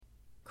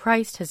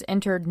Christ has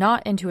entered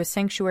not into a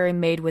sanctuary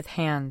made with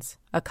hands,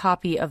 a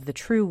copy of the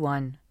true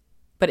one,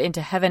 but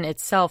into heaven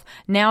itself,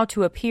 now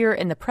to appear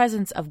in the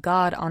presence of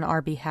God on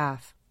our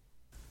behalf.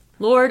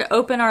 Lord,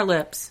 open our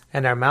lips,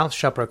 and our mouth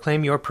shall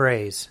proclaim your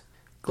praise.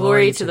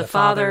 Glory to the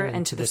Father,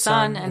 and to the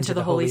Son, and to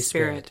the Holy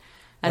Spirit,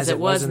 as it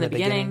was in the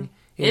beginning,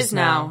 is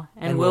now,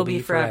 and will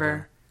be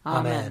forever.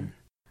 Amen.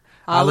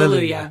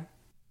 Alleluia.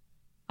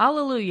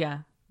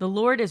 Alleluia. The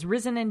Lord is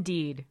risen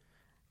indeed.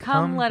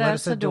 Come, let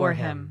us adore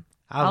him.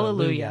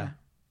 Alleluia.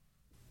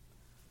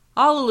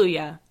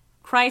 Alleluia.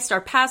 Christ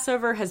our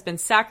Passover has been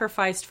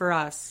sacrificed for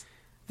us.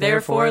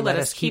 Therefore let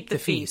us keep the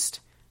feast,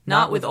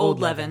 not with old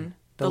leaven,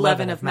 the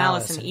leaven of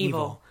malice and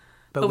evil,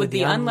 but with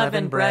the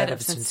unleavened bread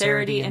of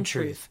sincerity and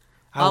truth.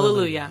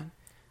 Alleluia.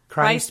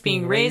 Christ,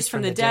 being raised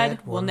from the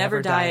dead, will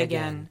never die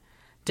again.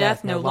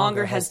 Death no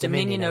longer has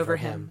dominion over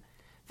him.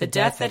 The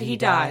death that he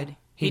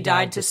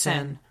died to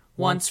sin,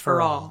 once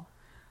for all.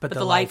 But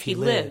the life he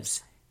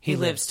lives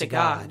to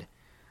God.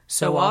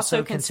 So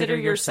also consider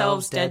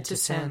yourselves dead to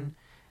sin,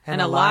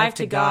 and alive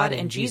to God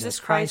in Jesus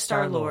Christ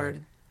our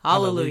Lord.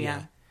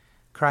 Alleluia.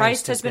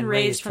 Christ has been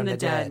raised from the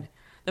dead,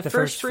 the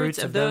firstfruits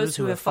of those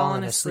who have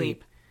fallen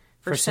asleep.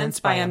 For since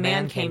by a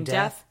man came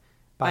death,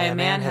 by a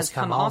man has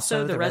come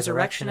also the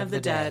resurrection of the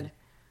dead.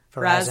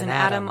 For as in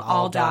Adam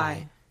all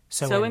die,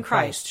 so in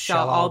Christ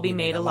shall all be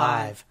made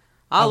alive.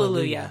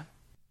 Alleluia.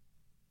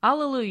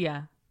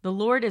 Alleluia. The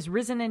Lord is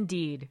risen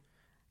indeed.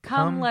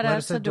 Come, let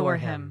us adore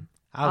him.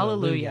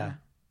 Alleluia.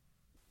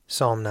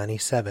 Psalm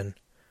 97.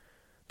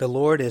 The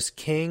Lord is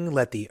King,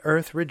 let the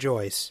earth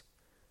rejoice.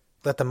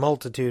 Let the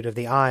multitude of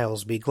the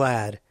isles be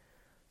glad.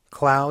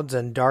 Clouds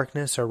and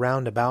darkness are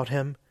round about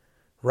him.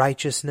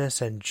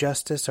 Righteousness and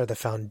justice are the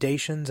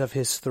foundations of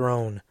his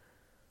throne.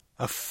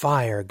 A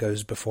fire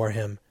goes before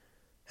him,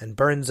 and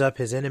burns up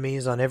his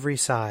enemies on every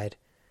side.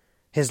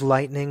 His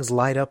lightnings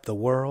light up the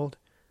world.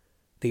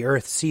 The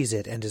earth sees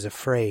it and is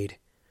afraid.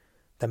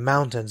 The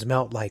mountains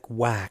melt like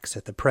wax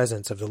at the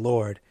presence of the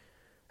Lord,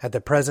 at the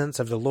presence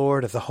of the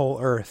Lord of the whole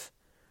earth.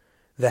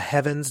 The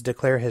heavens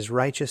declare his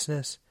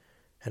righteousness,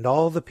 and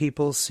all the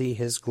peoples see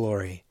his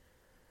glory.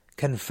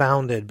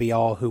 Confounded be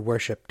all who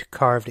worshipped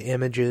carved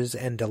images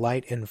and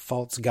delight in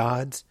false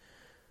gods.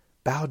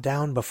 Bow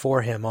down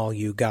before him, all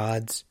you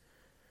gods.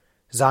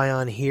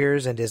 Zion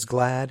hears and is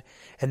glad,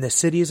 and the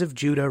cities of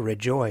Judah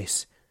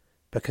rejoice,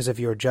 because of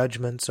your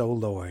judgments, O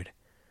Lord.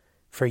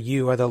 For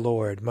you are the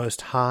Lord,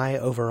 most high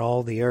over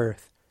all the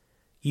earth.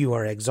 You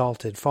are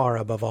exalted far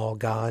above all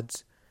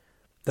gods.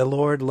 The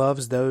Lord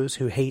loves those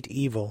who hate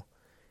evil.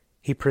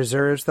 He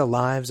preserves the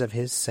lives of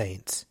his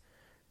saints,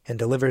 and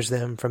delivers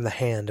them from the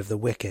hand of the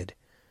wicked.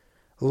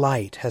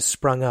 Light has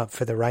sprung up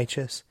for the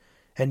righteous,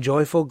 and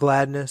joyful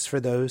gladness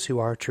for those who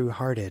are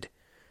true-hearted.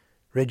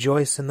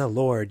 Rejoice in the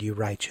Lord, you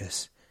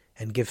righteous,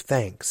 and give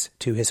thanks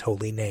to his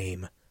holy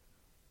name.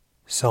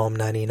 Psalm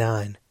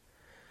 99.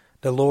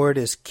 The Lord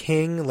is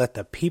King, let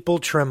the people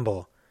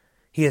tremble.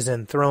 He is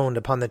enthroned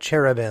upon the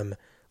cherubim,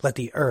 let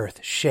the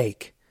earth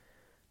shake.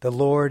 The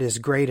Lord is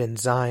great in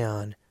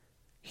Zion.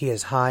 He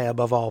is high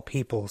above all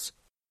peoples.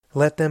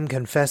 Let them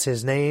confess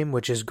his name,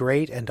 which is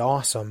great and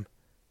awesome.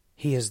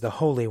 He is the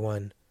Holy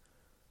One.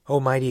 O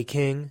mighty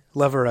King,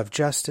 lover of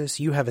justice,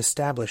 you have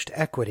established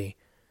equity.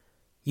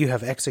 You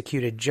have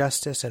executed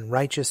justice and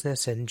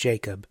righteousness in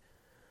Jacob.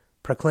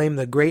 Proclaim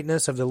the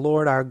greatness of the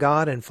Lord our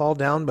God and fall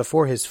down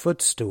before his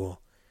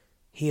footstool.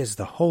 He is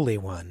the Holy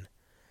One.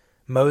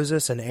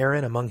 Moses and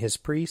Aaron among his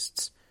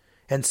priests,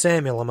 and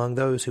Samuel among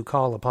those who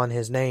call upon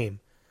his name.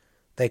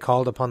 They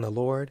called upon the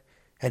Lord,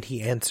 and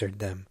he answered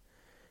them.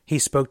 He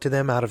spoke to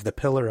them out of the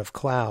pillar of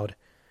cloud.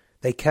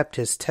 They kept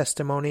his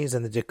testimonies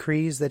and the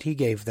decrees that he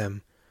gave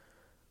them.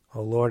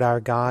 O Lord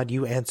our God,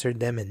 you answered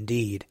them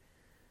indeed.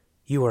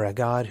 You are a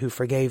God who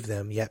forgave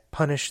them, yet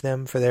punished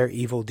them for their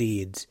evil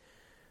deeds.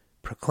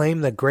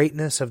 Proclaim the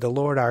greatness of the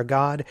Lord our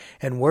God,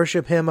 and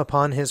worship him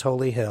upon his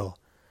holy hill.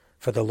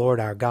 For the Lord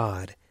our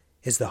God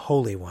is the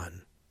Holy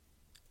One.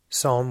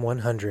 Psalm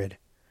 100.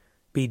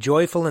 Be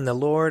joyful in the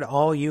Lord,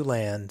 all you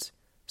lands.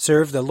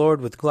 Serve the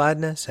Lord with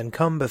gladness, and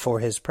come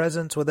before his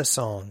presence with a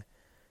song.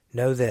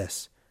 Know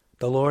this,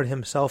 the Lord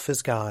himself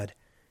is God.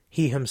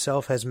 He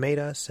himself has made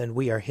us, and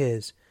we are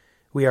his.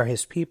 We are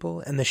his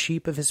people, and the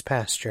sheep of his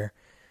pasture.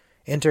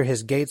 Enter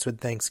his gates with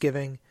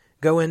thanksgiving.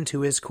 Go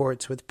into his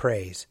courts with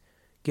praise.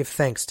 Give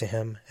thanks to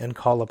him, and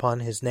call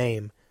upon his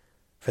name.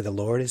 For the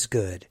Lord is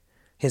good.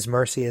 His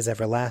mercy is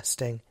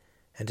everlasting,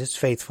 and his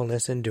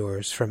faithfulness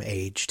endures from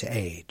age to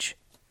age.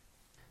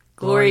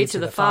 Glory to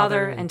the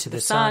Father, and to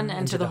the Son,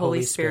 and to the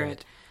Holy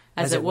Spirit,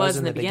 as it was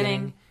in the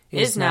beginning,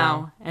 is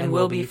now, and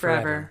will be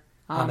forever.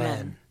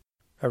 Amen.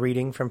 A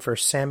reading from 1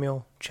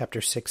 Samuel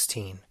chapter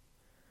 16.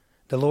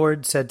 The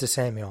Lord said to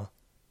Samuel,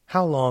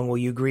 How long will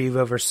you grieve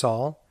over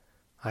Saul?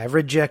 I have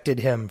rejected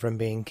him from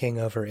being king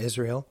over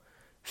Israel.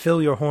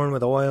 Fill your horn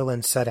with oil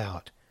and set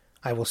out.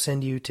 I will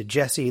send you to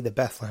Jesse the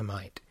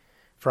Bethlehemite,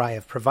 for I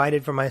have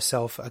provided for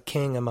myself a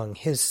king among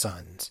his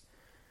sons.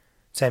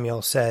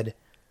 Samuel said,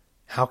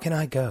 How can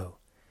I go?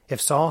 If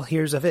Saul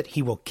hears of it,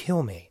 he will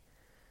kill me.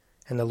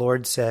 And the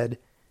Lord said,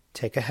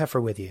 Take a heifer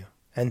with you,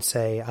 and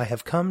say, I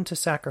have come to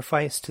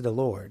sacrifice to the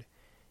Lord.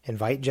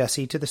 Invite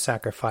Jesse to the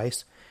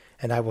sacrifice,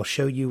 and I will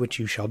show you what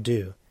you shall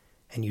do,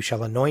 and you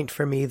shall anoint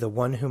for me the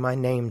one whom I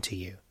name to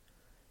you.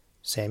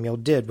 Samuel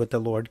did what the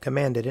Lord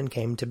commanded and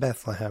came to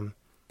Bethlehem.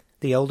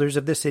 The elders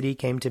of the city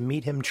came to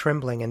meet him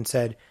trembling and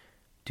said,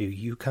 Do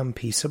you come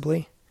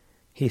peaceably?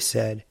 He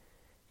said,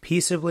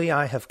 Peaceably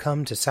I have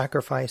come to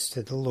sacrifice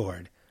to the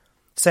Lord.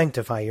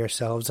 Sanctify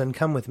yourselves and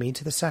come with me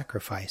to the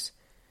sacrifice.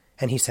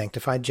 And he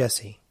sanctified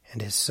Jesse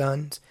and his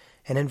sons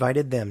and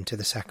invited them to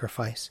the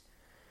sacrifice.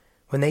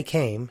 When they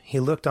came, he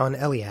looked on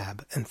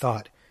Eliab and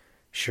thought,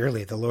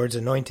 Surely the Lord's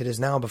anointed is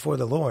now before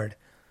the Lord.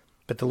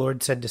 But the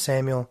Lord said to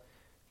Samuel,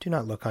 Do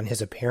not look on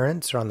his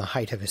appearance or on the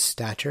height of his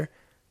stature,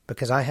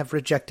 because I have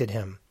rejected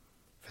him.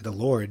 For the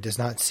Lord does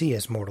not see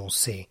as mortals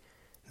see.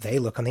 They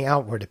look on the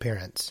outward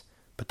appearance,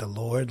 but the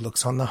Lord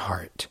looks on the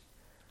heart.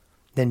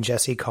 Then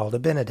Jesse called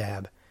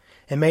Abinadab,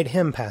 and made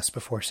him pass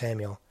before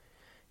Samuel.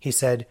 He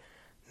said,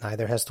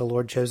 Neither has the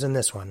Lord chosen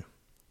this one.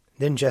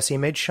 Then Jesse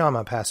made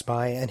Shammah pass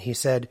by, and he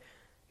said,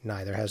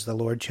 Neither has the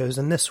Lord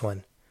chosen this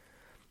one.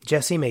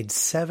 Jesse made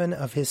 7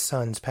 of his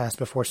sons pass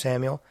before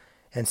Samuel,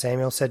 and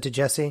Samuel said to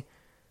Jesse,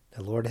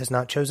 The Lord has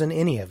not chosen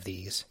any of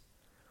these.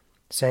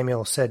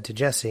 Samuel said to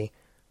Jesse,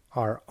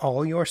 Are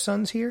all your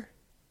sons here?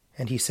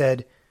 And he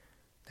said,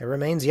 There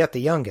remains yet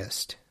the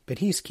youngest, but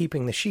he's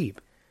keeping the sheep.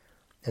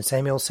 And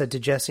Samuel said to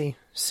Jesse,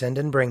 Send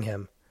and bring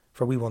him,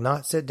 for we will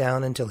not sit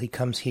down until he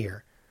comes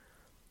here.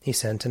 He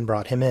sent and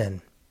brought him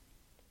in.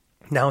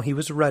 Now he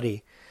was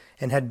ruddy,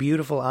 and had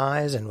beautiful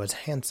eyes, and was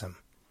handsome.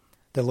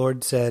 The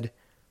Lord said,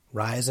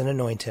 Rise and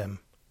anoint him,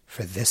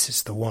 for this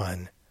is the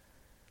one.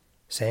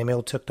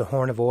 Samuel took the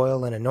horn of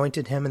oil and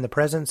anointed him in the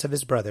presence of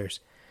his brothers,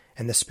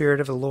 and the Spirit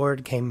of the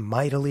Lord came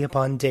mightily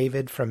upon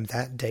David from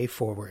that day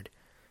forward.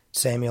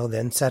 Samuel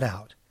then set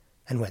out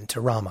and went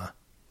to Ramah.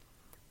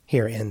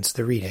 Here ends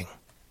the reading.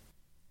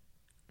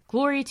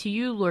 Glory to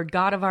you, Lord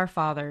God of our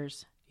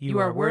fathers. You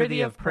are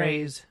worthy of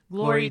praise.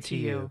 Glory to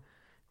you.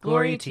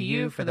 Glory to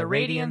you for the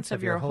radiance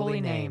of your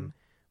holy name.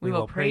 We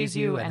will praise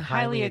you and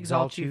highly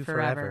exalt you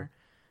forever.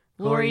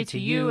 Glory to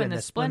you in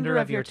the splendor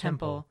of your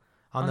temple.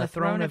 On the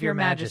throne of your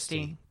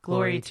majesty,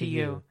 glory to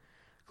you.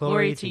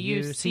 Glory to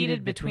you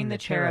seated between the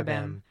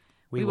cherubim.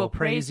 We will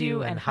praise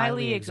you and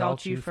highly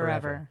exalt you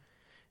forever.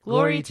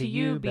 Glory to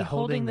you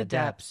beholding the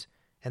depths.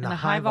 In the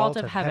high vault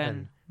of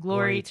heaven,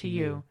 glory to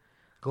you.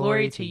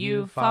 Glory to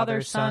you,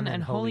 Father, Son,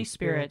 and Holy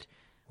Spirit.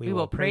 We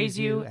will praise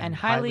you and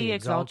highly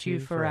exalt you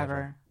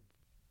forever.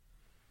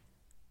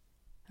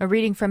 A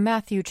reading from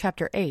Matthew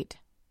chapter 8.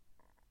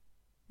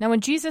 Now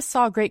when Jesus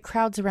saw great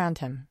crowds around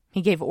him,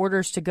 he gave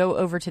orders to go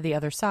over to the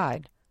other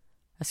side.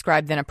 A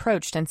scribe then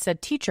approached and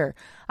said, Teacher,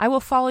 I will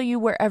follow you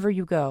wherever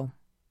you go.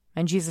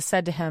 And Jesus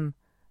said to him,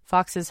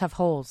 Foxes have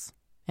holes,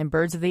 and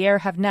birds of the air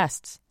have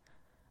nests,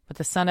 but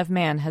the Son of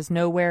Man has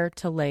nowhere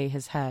to lay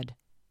his head.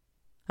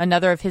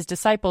 Another of his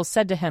disciples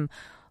said to him,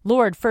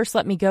 Lord, first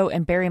let me go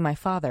and bury my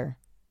father.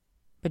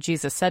 But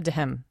Jesus said to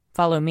him,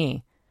 Follow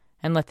me,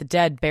 and let the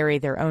dead bury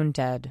their own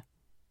dead.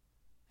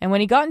 And when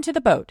he got into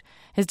the boat,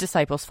 his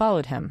disciples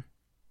followed him.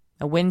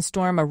 A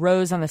windstorm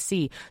arose on the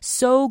sea,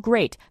 so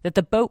great that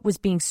the boat was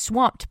being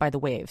swamped by the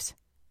waves,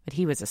 but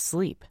he was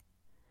asleep.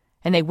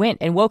 And they went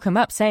and woke him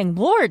up, saying,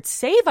 Lord,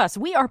 save us,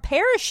 we are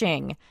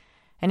perishing.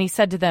 And he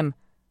said to them,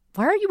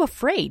 Why are you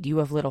afraid,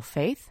 you of little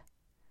faith?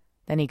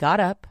 Then he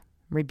got up,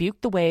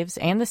 rebuked the waves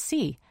and the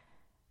sea,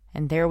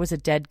 and there was a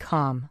dead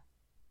calm.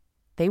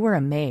 They were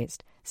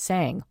amazed,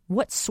 saying,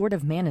 What sort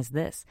of man is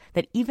this,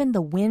 that even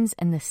the winds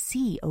and the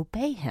sea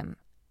obey him?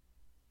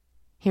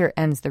 Here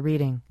ends the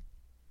reading.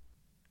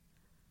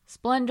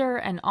 Splendor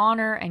and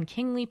honor and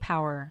kingly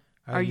power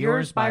are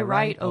yours by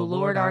right, O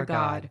Lord our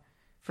God,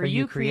 for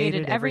you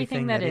created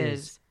everything that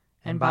is,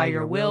 and by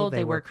your will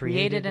they were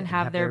created and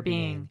have their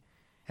being.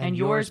 And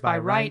yours by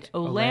right,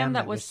 O Lamb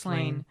that was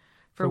slain,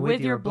 for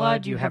with your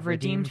blood you have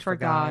redeemed for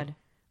God,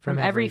 from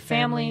every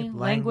family,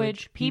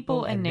 language,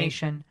 people, and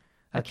nation,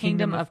 a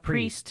kingdom of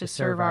priests to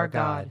serve our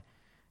God.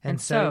 And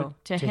so,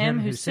 to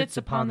him who sits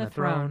upon the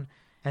throne,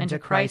 and to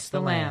Christ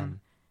the Lamb,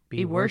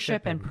 be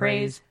worship and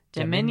praise,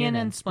 dominion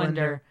and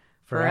splendor,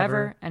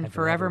 forever and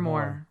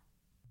forevermore.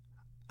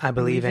 I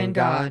believe in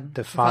God,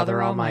 the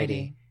Father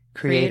Almighty,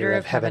 creator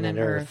of heaven and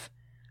earth.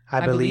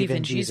 I believe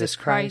in Jesus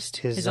Christ,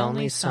 his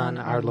only Son,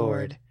 our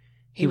Lord.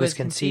 He was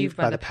conceived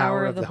by the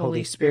power of the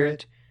Holy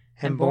Spirit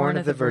and born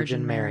of the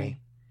Virgin Mary.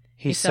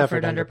 He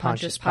suffered under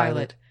Pontius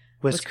Pilate,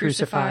 was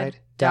crucified,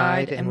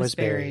 died, and was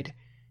buried.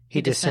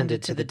 He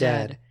descended to the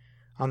dead.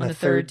 On the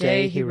third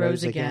day he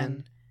rose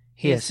again.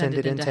 He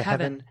ascended into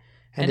heaven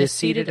and is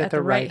seated at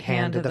the right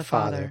hand of the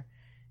Father.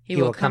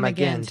 He will come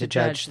again to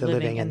judge the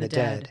living and the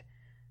dead.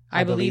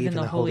 I believe in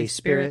the Holy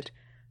Spirit,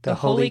 the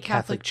Holy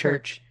Catholic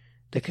Church,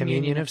 the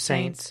communion of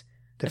saints,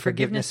 the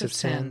forgiveness of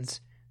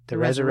sins, the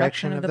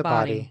resurrection of the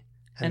body,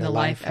 and the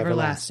life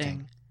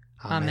everlasting.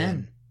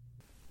 Amen.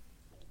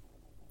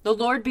 The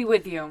Lord be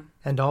with you.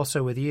 And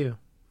also with you.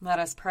 Let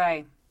us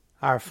pray.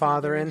 Our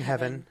Father in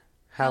heaven,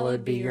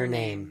 hallowed be your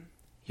name.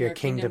 Your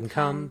kingdom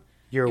come,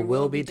 your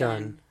will be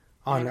done,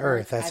 on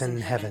earth as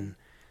in heaven.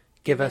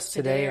 Give us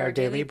today our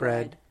daily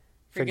bread.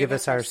 Forgive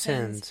us our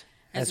sins,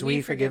 as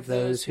we forgive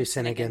those who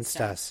sin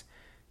against us.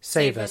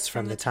 Save us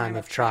from the time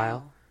of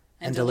trial,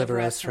 and deliver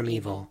us from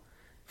evil.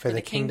 For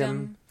the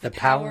kingdom, the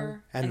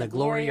power, and the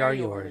glory are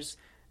yours,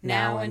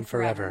 now and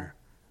forever.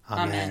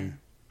 Amen.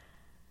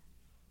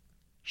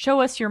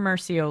 Show us your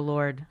mercy, O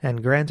Lord.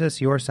 And grant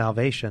us your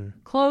salvation.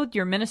 Clothe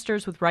your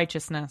ministers with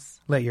righteousness.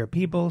 Let your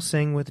people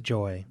sing with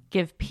joy.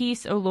 Give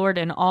peace, O Lord,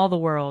 in all the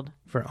world.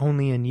 For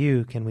only in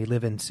you can we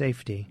live in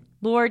safety.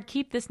 Lord,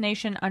 keep this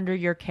nation under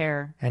your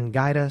care. And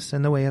guide us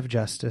in the way of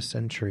justice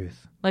and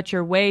truth. Let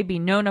your way be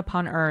known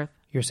upon earth.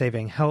 Your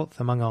saving health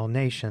among all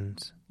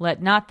nations.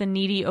 Let not the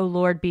needy, O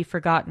Lord, be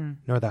forgotten.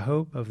 Nor the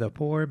hope of the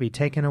poor be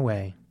taken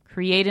away.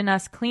 Create in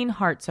us clean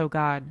hearts, O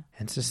God.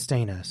 And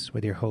sustain us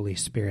with your Holy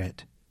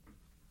Spirit.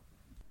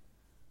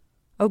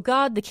 O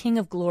God, the King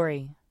of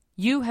glory,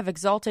 you have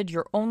exalted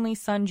your only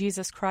Son,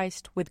 Jesus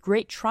Christ, with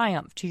great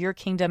triumph to your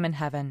kingdom in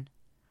heaven.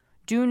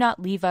 Do not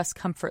leave us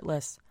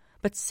comfortless,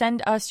 but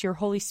send us your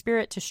Holy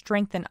Spirit to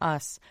strengthen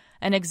us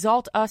and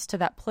exalt us to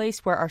that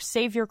place where our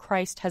Savior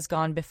Christ has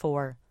gone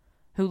before,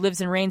 who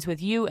lives and reigns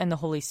with you and the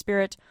Holy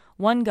Spirit,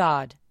 one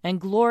God, and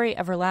glory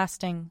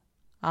everlasting.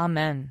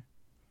 Amen.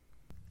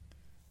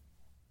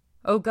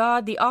 O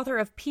God, the author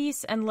of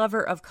peace and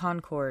lover of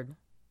concord,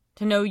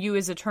 to know you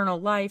is eternal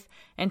life,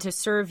 and to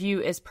serve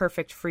you is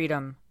perfect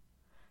freedom.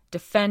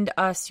 Defend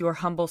us, your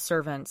humble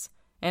servants,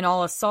 in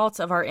all assaults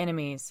of our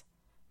enemies,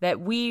 that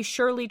we,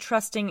 surely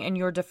trusting in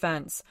your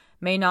defense,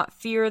 may not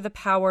fear the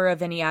power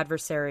of any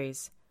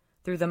adversaries.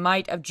 Through the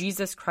might of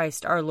Jesus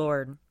Christ our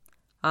Lord.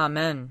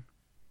 Amen.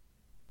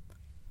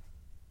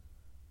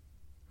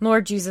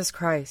 Lord Jesus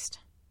Christ,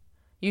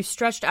 you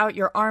stretched out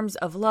your arms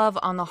of love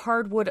on the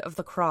hard wood of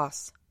the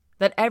cross,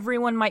 that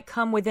everyone might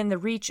come within the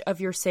reach of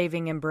your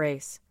saving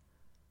embrace.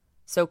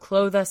 So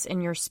clothe us in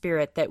your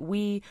Spirit, that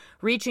we,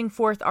 reaching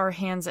forth our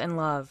hands in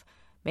love,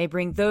 may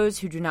bring those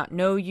who do not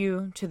know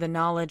you to the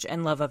knowledge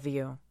and love of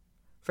you.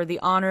 For the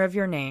honor of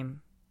your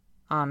name.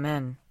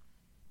 Amen.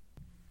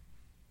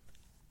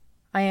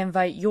 I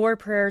invite your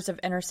prayers of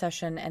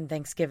intercession and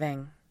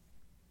thanksgiving.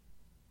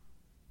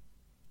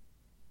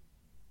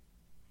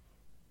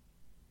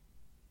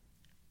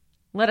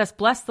 Let us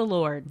bless the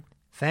Lord.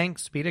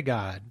 Thanks be to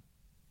God.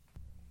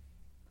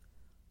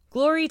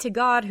 Glory to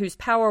God, whose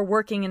power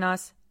working in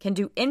us can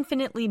do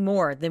infinitely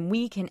more than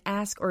we can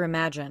ask or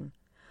imagine.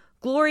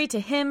 Glory to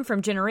him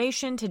from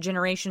generation to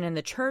generation in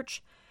the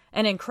church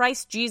and in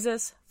Christ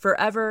Jesus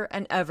forever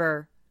and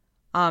ever.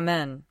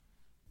 Amen.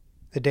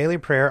 The Daily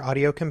Prayer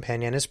audio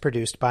companion is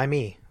produced by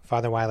me,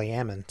 Father Wiley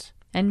Ammons.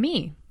 And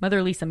me,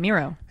 Mother Lisa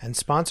Miro. And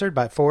sponsored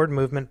by Forward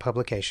Movement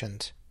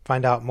Publications.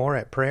 Find out more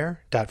at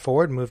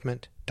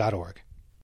prayer.forwardmovement.org.